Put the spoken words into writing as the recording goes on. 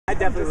I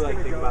definitely like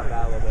think about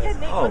that a little bit.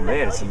 Oh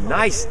man, it's a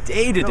nice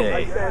day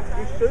today.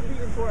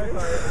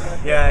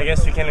 Yeah, I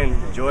guess we can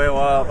enjoy it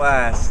while it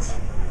lasts.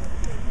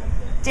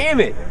 Damn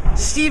it,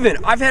 Steven,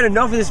 I've had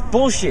enough of this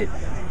bullshit.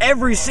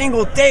 Every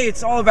single day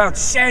it's all about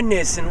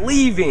sadness and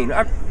leaving.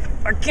 I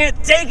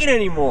can't take it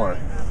anymore.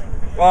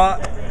 Well,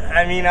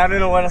 I mean, I don't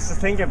know what else to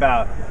think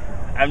about.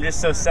 I'm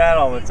just so sad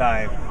all the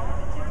time.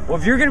 Well,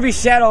 if you're gonna be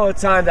sad all the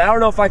time, then I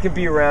don't know if I can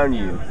be around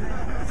you.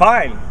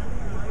 Fine.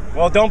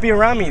 Well, don't be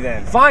around me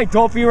then. Fine,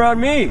 don't be around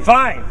me.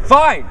 Fine.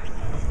 Fine.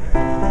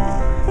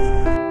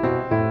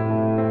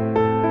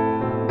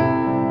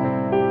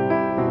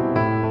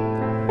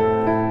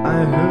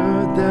 I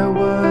heard there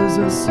was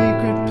a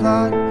secret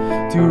plot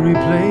to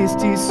replace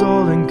T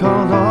Sull and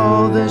call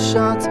all the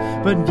shots,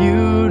 but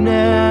you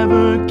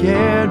never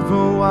cared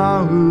for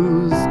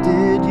Wahoos,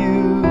 did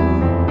you?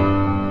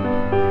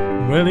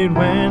 Well, it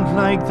went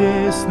like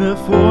this: the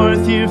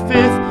 4th year,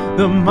 5th,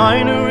 the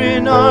minor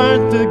in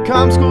art, the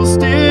comm school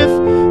stiff.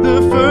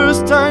 The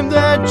first time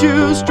that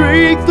you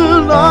streaked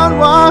the lawn,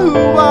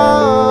 Wahoowa,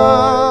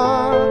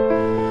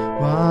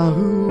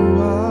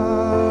 Wahoowa,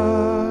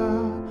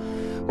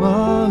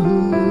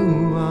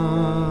 Wahoowa,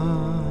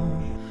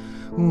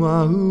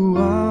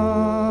 Wahoowa,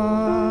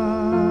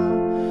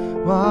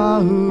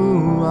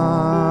 Wahoowa.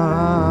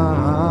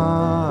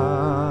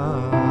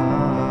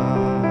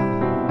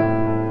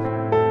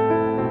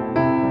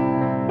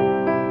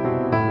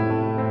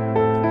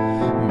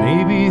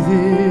 Maybe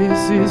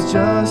this is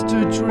just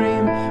a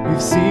dream.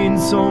 We've seen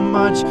so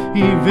much,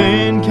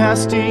 even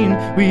Casteen.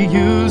 We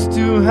used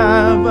to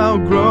have our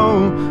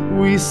Groh.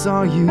 We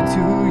saw you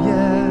too,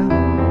 yeah.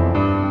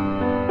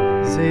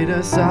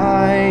 Zeta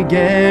Psi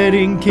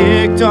getting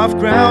kicked off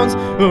grounds.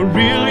 A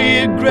really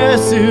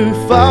aggressive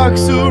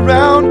fox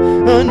around.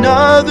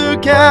 Another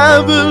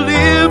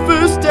cavalier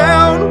first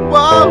down.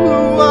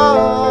 Wahoowa,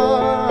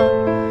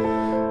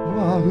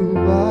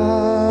 Wahoowa,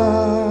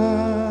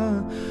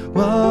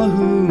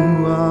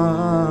 Wahoowa,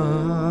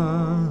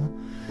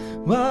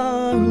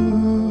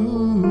 Wahoowa,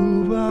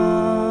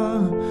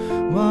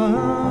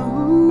 Wahoowa.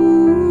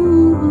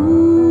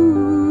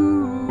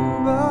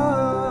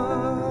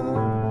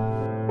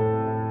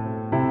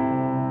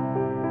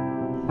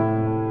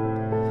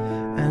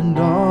 And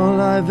all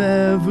I've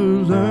ever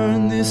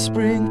learned this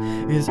spring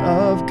is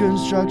of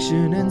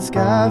construction and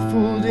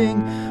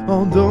scaffolding.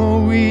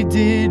 Although we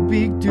did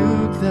Big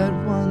Duke that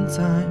one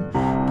time,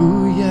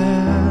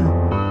 booyah.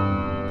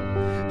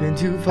 Been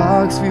to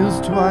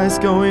Foxfields twice,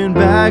 going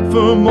back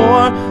for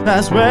more.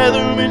 Last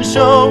Whethermen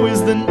show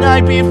is the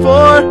night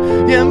before.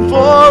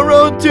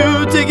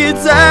 M402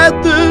 tickets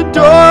at the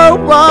door.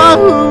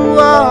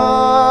 Wahoowa,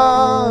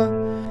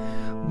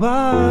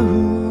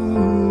 Wahoowa,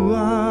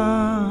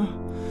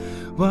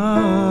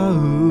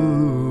 Wahoowa,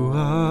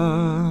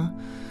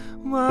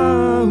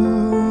 Wahoowa.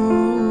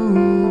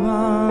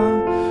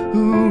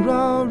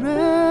 Hoorah,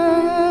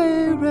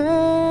 ray,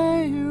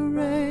 ray,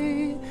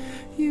 ray,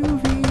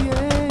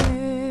 UVA.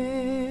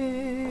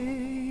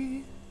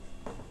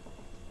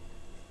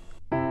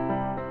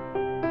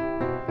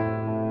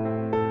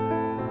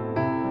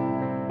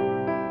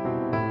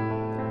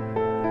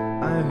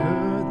 I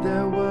heard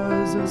there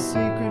was a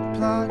secret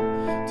plot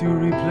to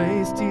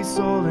replace T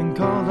Sull and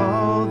call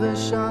all the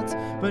shots,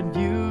 but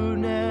you